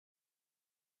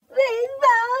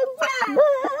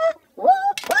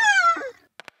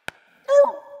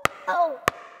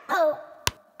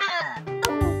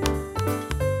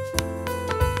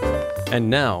And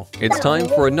now, it's time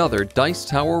for another Dice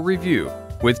Tower review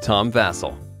with Tom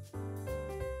Vasel.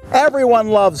 Everyone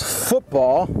loves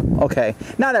football. Okay,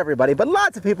 not everybody, but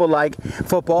lots of people like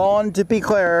football. And to be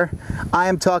clear, I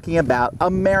am talking about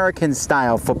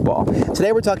American-style football.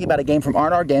 Today we're talking about a game from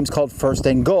R&R Games called First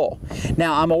and Goal.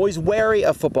 Now, I'm always wary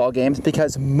of football games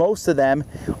because most of them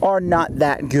are not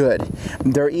that good.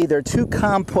 They're either too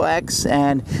complex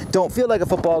and don't feel like a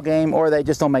football game, or they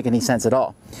just don't make any sense at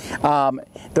all.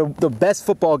 The best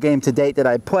football game to date that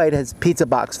I played is Pizza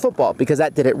Box Football, because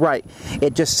that did it right.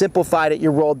 It just simplified it.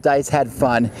 You rolled dice, had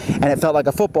fun, and it felt like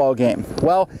a football game.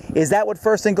 Well, is that what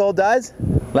First and Goal does?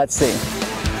 Let's see.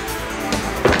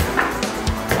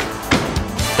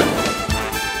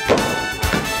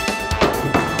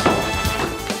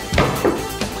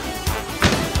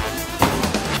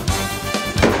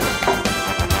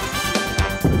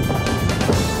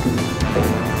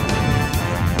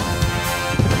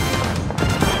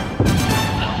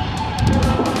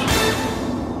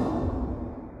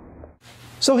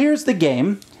 So here's the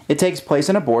game. It takes place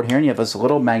on a board here, and you have this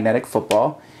little magnetic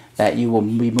football that you will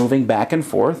be moving back and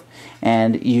forth,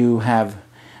 and you have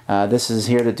this is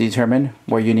here to determine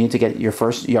where you need to get your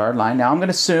first yard line. Now I'm going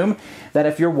to assume that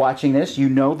if you're watching this, you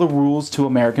know the rules to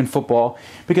American football,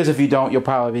 because if you don't, you'll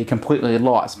probably be completely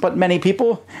lost. But many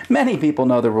people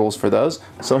know the rules for those.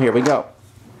 So here we go.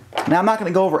 Now, I'm not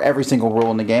going to go over every single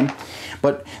rule in the game,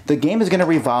 but the game is going to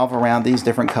revolve around these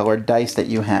different colored dice that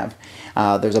you have.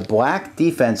 There's a black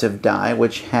defensive die,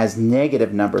 which has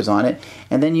negative numbers on it,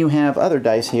 and then you have other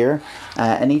dice here,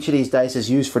 and each of these dice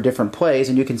is used for different plays,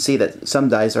 and you can see that some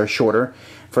dice are shorter.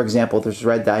 For example, this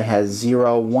red die has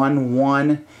 0, 1,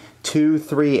 1, 2,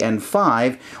 3, and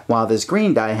 5, while this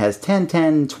green die has 10,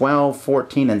 10, 12,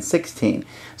 14, and 16.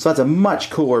 So that's a much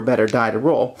cooler, better die to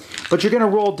roll. But you're going to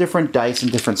roll different dice in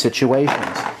different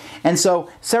situations. And so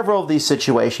several of these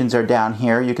situations are down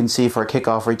here. You can see for a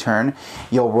kickoff return,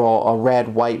 you'll roll a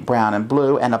red, white, brown, and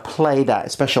blue, and a play die,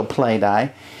 special play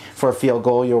die. For a field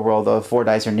goal, you'll roll the 4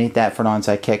 dice underneath that for an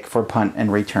onside kick, for punt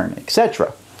and return,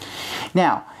 etc.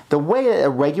 Now, the way a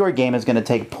regular game is going to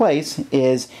take place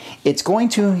is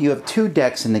you have 2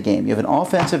 decks in the game. You have an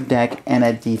offensive deck and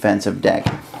a defensive deck.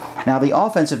 Now, the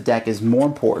offensive deck is more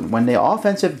important. When the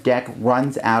offensive deck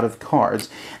runs out of cards,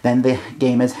 then the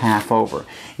game is half over.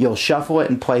 You'll shuffle it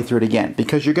and play through it again,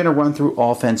 because you're going to run through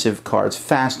offensive cards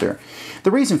faster.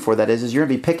 The reason for that is you're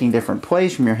going to be picking different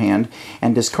plays from your hand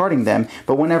and discarding them,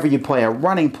 but whenever you play a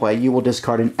running play, you will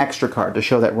discard an extra card to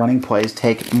show that running plays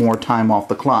take more time off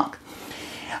the clock.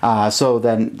 So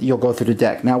then you'll go through the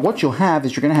deck. Now what you'll have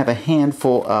is you're going to have a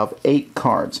handful of 8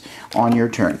 cards on your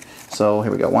turn. So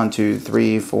here we go, 1, 2,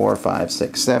 3, 4, 5,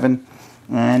 6, 7,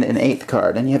 and an 8th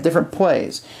card. And you have different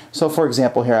plays. So for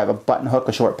example, here I have a button hook,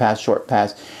 a short pass,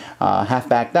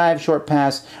 halfback dive, short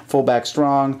pass, fullback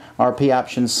strong, RP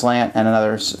option, slant, and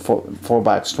another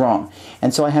fullback strong.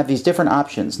 And so I have these different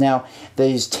options. Now,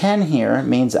 these 10 here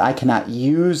means I cannot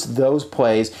use those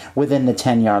plays within the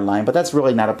 10-yard line, but that's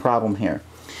really not a problem here.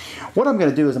 What I'm going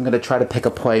to do is I'm going to try to pick a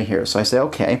play here. So I say,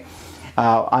 okay,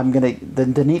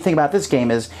 the neat thing about this game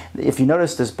is, if you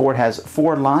notice, this board has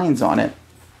 4 lines on it.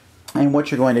 And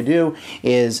what you're going to do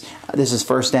is, this is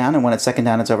first down, and when it's second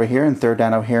down, it's over here, and third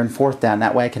down over here, and fourth down.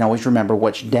 That way I can always remember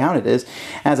which down it is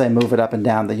as I move it up and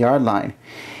down the yard line.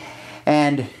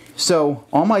 And so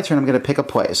on my turn, I'm going to pick a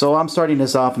play. So I'm starting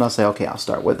this off, and I'll say, okay, I'll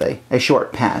start with a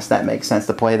short pass. That makes sense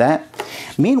to play that.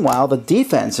 Meanwhile, the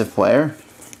defensive player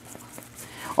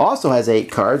also has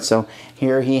 8 cards. So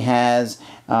here he has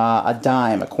a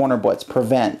dime, a corner blitz,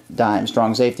 prevent, dime,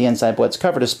 strong safety, inside blitz,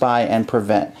 cover to spy, and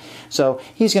prevent. So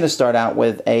he's going to start out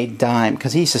with a dime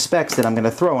because he suspects that I'm going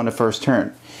to throw on the first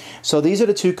turn. So these are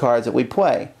the 2 cards that we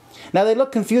play. Now they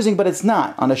look confusing, but it's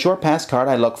not. On the short pass card,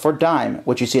 I look for dime,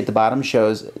 which you see at the bottom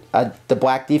shows the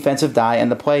black defensive die and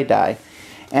the play die.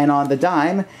 And on the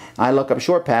dime, I look up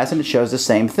short pass, and it shows the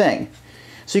same thing.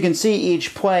 So you can see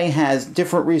each play has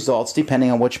different results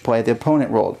depending on which play the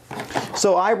opponent rolled.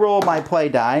 So I roll my play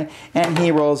die, and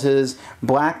he rolls his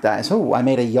black die. So I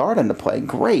made a yard on the play.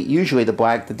 Great. Usually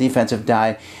the defensive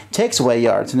die takes away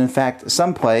yards. And in fact,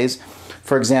 some plays,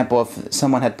 for example, if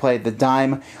someone had played the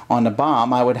dime on the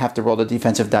bomb, I would have to roll the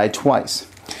defensive die twice.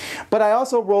 But I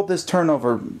also rolled this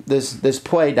turnover, this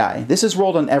play die. This is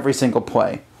rolled on every single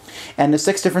play. And the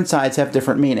 6 different sides have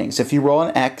different meanings. If you roll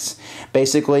an X,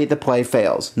 basically the play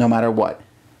fails, no matter what.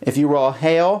 If you roll a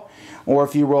hail, or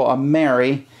if you roll a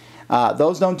Mary,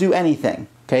 those don't do anything.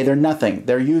 Okay, they're nothing.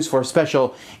 They're used for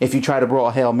special if you try to roll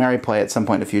a Hail Mary play at some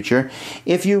point in the future.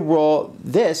 If you roll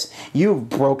this, you've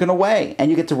broken away, and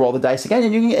you get to roll the dice again.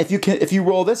 And if you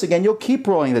roll this again, you'll keep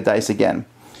rolling the dice again.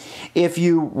 If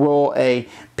you roll a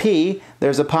P,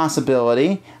 there's a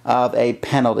possibility of a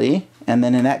penalty. And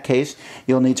then in that case,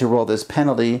 you'll need to roll this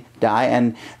penalty die.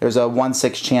 And there's a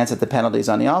 1/6 chance that the penalty is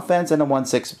on the offense and a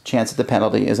 1/6 chance that the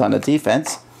penalty is on the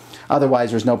defense. Otherwise,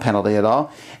 there's no penalty at all.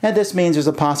 And this means there's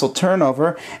a possible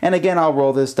turnover. And again, I'll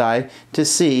roll this die to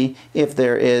see if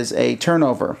there is a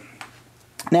turnover.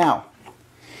 Now,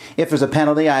 if there's a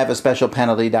penalty, I have a special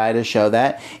penalty die to show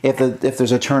that. If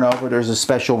there's a turnover, there's a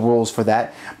special rules for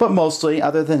that. But mostly,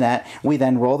 other than that, we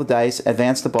then roll the dice,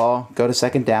 advance the ball, go to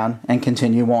second down, and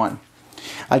continue on.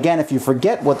 Again, if you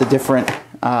forget what the different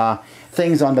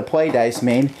things on the play dice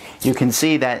mean, you can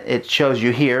see that it shows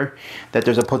you here that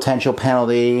there's a potential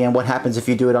penalty and what happens if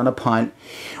you do it on a punt.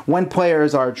 When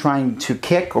players are trying to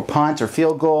kick or punt or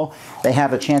field goal, they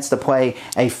have a chance to play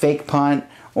a fake punt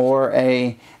or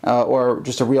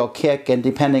just a real kick, and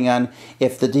depending on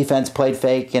if the defense played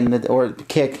fake or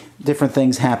kick, different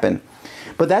things happen.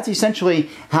 But that's essentially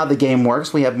how the game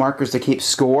works. We have markers to keep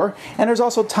score, and there's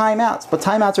also timeouts. But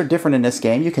timeouts are different in this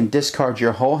game. You can discard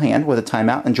your whole hand with a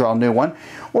timeout and draw a new one,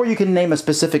 or you can name a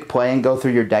specific play and go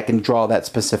through your deck and draw that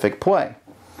specific play.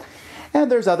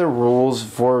 And there's other rules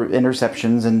for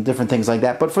interceptions and different things like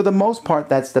that. But for the most part,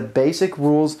 that's the basic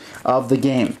rules of the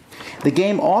game. The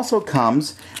game also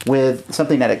comes with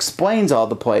something that explains all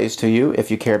the plays to you, if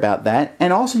you care about that.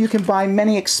 And also you can buy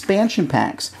many expansion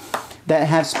packs that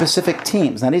have specific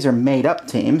teams. Now, these are made-up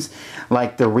teams,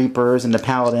 like the Reapers and the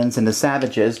Paladins and the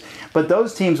Savages, but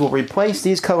those teams will replace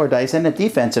these color dice and the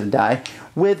defensive die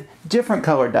with different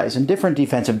color dice and different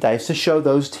defensive dice to show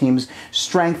those teams'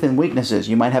 strength and weaknesses.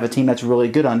 You might have a team that's really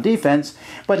good on defense,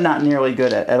 but not nearly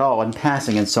good at all in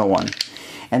passing and so on.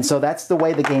 And so that's the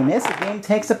way the game is. The game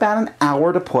takes about an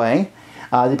hour to play,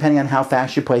 depending on how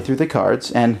fast you play through the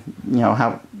cards and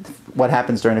what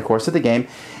happens during the course of the game.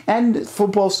 And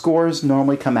football scores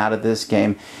normally come out of this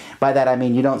game. By that I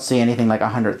mean you don't see anything like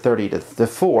 130 to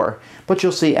 4, but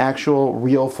you'll see actual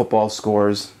real football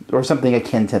scores or something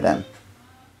akin to them.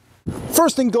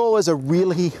 First and Goal is a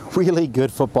really, really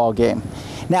good football game.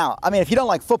 Now, I mean, if you don't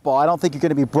like football, I don't think you're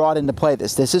going to be brought in to play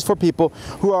this. This is for people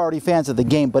who are already fans of the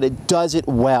game, but it does it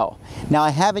well. Now, I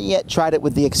haven't yet tried it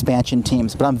with the expansion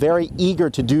teams, but I'm very eager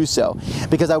to do so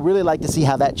because I really like to see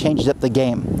how that changes up the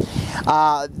game.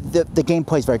 The game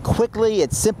plays very quickly,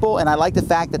 it's simple, and I like the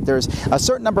fact that there's a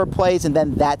certain number of plays and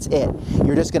then that's it.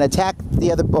 You're just going to attack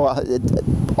the other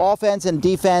offense and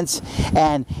defense,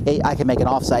 and I can make an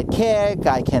offside kick,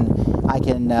 I can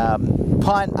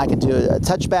punt, I can do a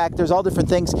touchback. There's all different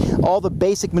things. All the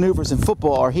basic maneuvers in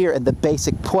football are here in the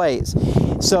basic plays.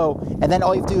 So, and then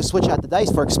all you have to do is switch out the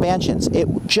dice for expansions. It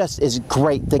just is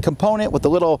great. The component with the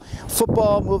little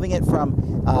football, moving it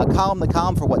from column to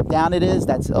column for what down it is,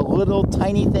 that's a little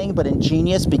tiny thing, but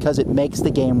ingenious because it makes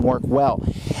the game work well.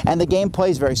 And the game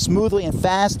plays very smoothly and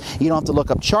fast. You don't have to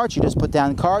look up charts. You just put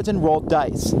down cards and roll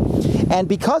dice. And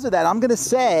because of that, I'm going to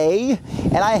say,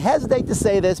 and I hesitate to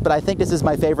say this, but I think this is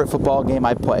my favorite football game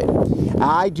I've played.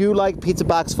 I do like Pizza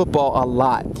Box Football a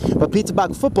lot, but Pizza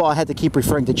Box Football I had to keep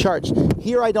referring to charts.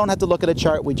 Here I don't have to look at a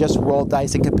chart, we just roll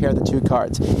dice and compare the two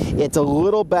cards. It's a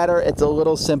little better, it's a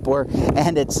little simpler,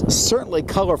 and it's certainly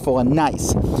colorful and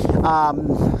nice.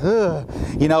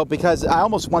 Because I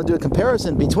almost want to do a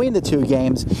comparison between the two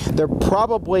games. They're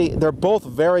both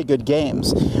very good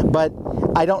games, but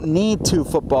I don't need two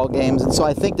football games, and so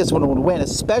I think this one would win,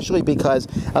 especially because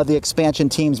of the expansion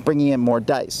teams bringing in more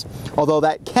dice. Although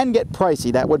that can get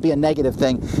pricey, that would be a negative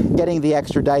thing. Getting the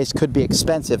extra dice could be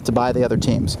expensive to buy the other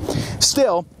teams.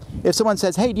 Still, if someone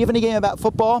says, hey, do you have any game about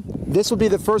football? This would be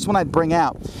the first one I'd bring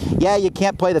out. Yeah, you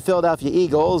can't play the Philadelphia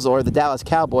Eagles or the Dallas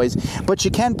Cowboys, but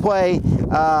you can play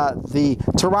the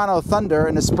Toronto Thunder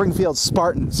and the Springfield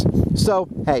Spartans. So,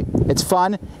 hey, it's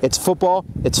fun, it's football,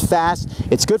 it's fast,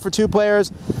 it's good for two players.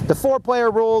 The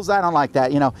four-player rules, I don't like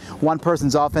that. One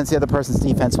person's offense, the other person's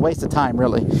defense. Waste of time,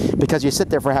 really, because you sit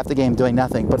there for half the game doing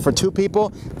nothing. But for two people,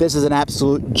 this is an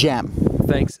absolute gem.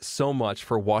 Thanks so much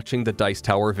for watching the Dice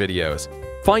Tower videos.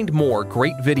 Find more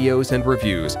great videos and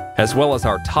reviews, as well as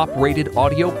our top-rated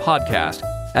audio podcast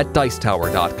at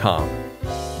Dicetower.com.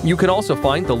 You can also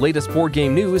find the latest board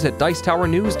game news at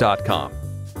Dicetowernews.com.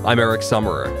 I'm Eric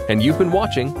Summerer, and you've been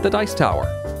watching The Dice Tower.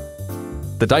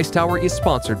 The Dice Tower is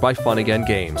sponsored by Fun Again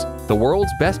Games, the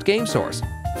world's best game source.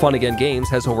 Fun Again Games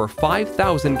has over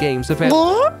 5,000 games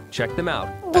available. Check them out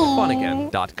at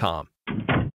funagain.com.